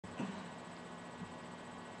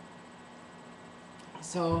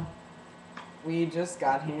So, we just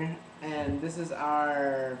got here, and this is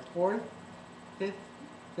our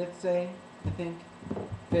fifth day, I think,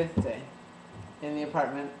 fifth day in the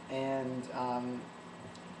apartment, and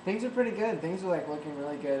things are pretty good. Things are like looking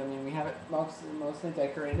really good. I mean, we have it mostly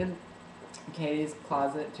decorated. Katie's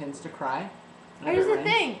closet tends to cry. Here's the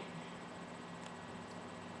thing.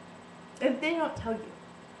 If they don't tell you,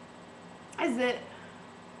 is that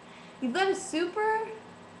you've got a super,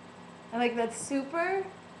 I like that super,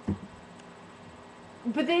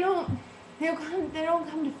 but they don't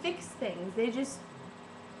come to fix things.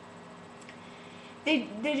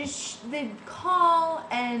 They call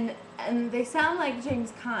and they sound like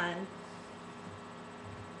James Caan.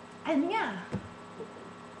 And yeah.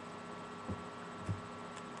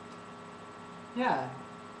 Yeah.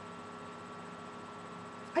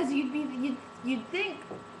 Because you'd think,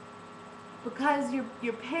 because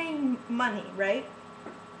you're paying money, right?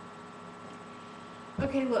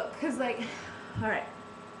 Okay, look, because like, all right,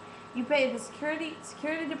 you pay the security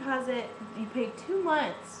deposit. You pay 2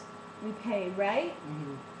 months. We paid, right?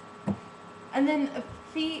 Mm-hmm. And then a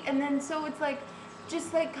fee, and then so it's like,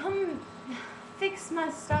 just like come fix my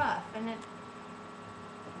stuff, and it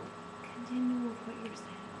continue with what you're saying.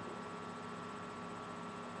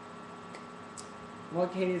 Well,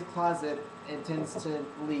 Katie's closet, it tends to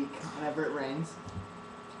leak whenever it rains.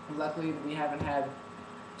 Luckily, we haven't had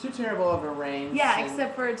too terrible of a rain. Yeah,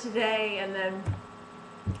 except for today and then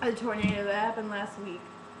a tornado that happened last week.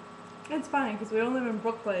 It's fine because we don't live in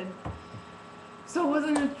Brooklyn, so it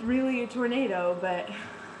wasn't really a tornado, but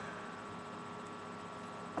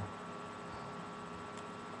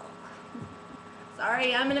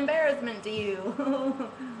sorry, I'm an embarrassment to you.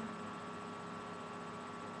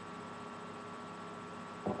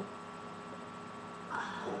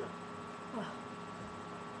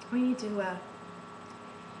 We need to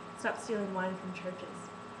stop stealing wine from churches.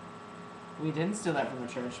 We didn't steal that from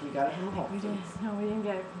the church. We got it from the Whole Foods. We did. No, we didn't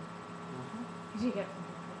get it from. We did get it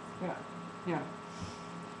from Yeah, yeah.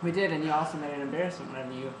 We did, and you also made an embarrassment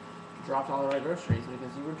whenever you dropped all of our groceries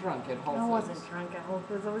because you were drunk at Whole Foods. I wasn't drunk at Whole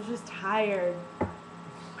Foods. I was just tired.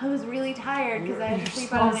 I was really tired because I had to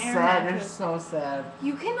sleep on an air mattress. You're so sad.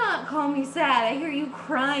 You cannot call me sad. I hear you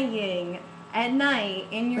crying at night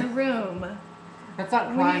in your room. That's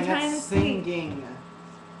not crying, that's singing.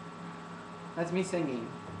 That's me singing.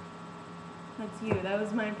 That's you. That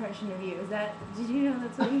was my impression of you. Did you know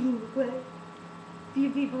that's what you look like? Few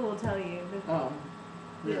people will tell you. Oh,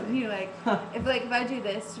 really? You like, if I do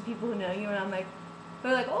this to people who know you and I'm like,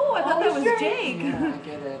 they're like, oh, I thought that was Jake. Yeah, I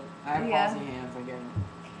get it. I have palsy hands, I get it.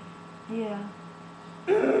 Yeah.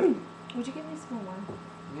 Would you give me some more wine?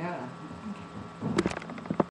 Yeah. Okay.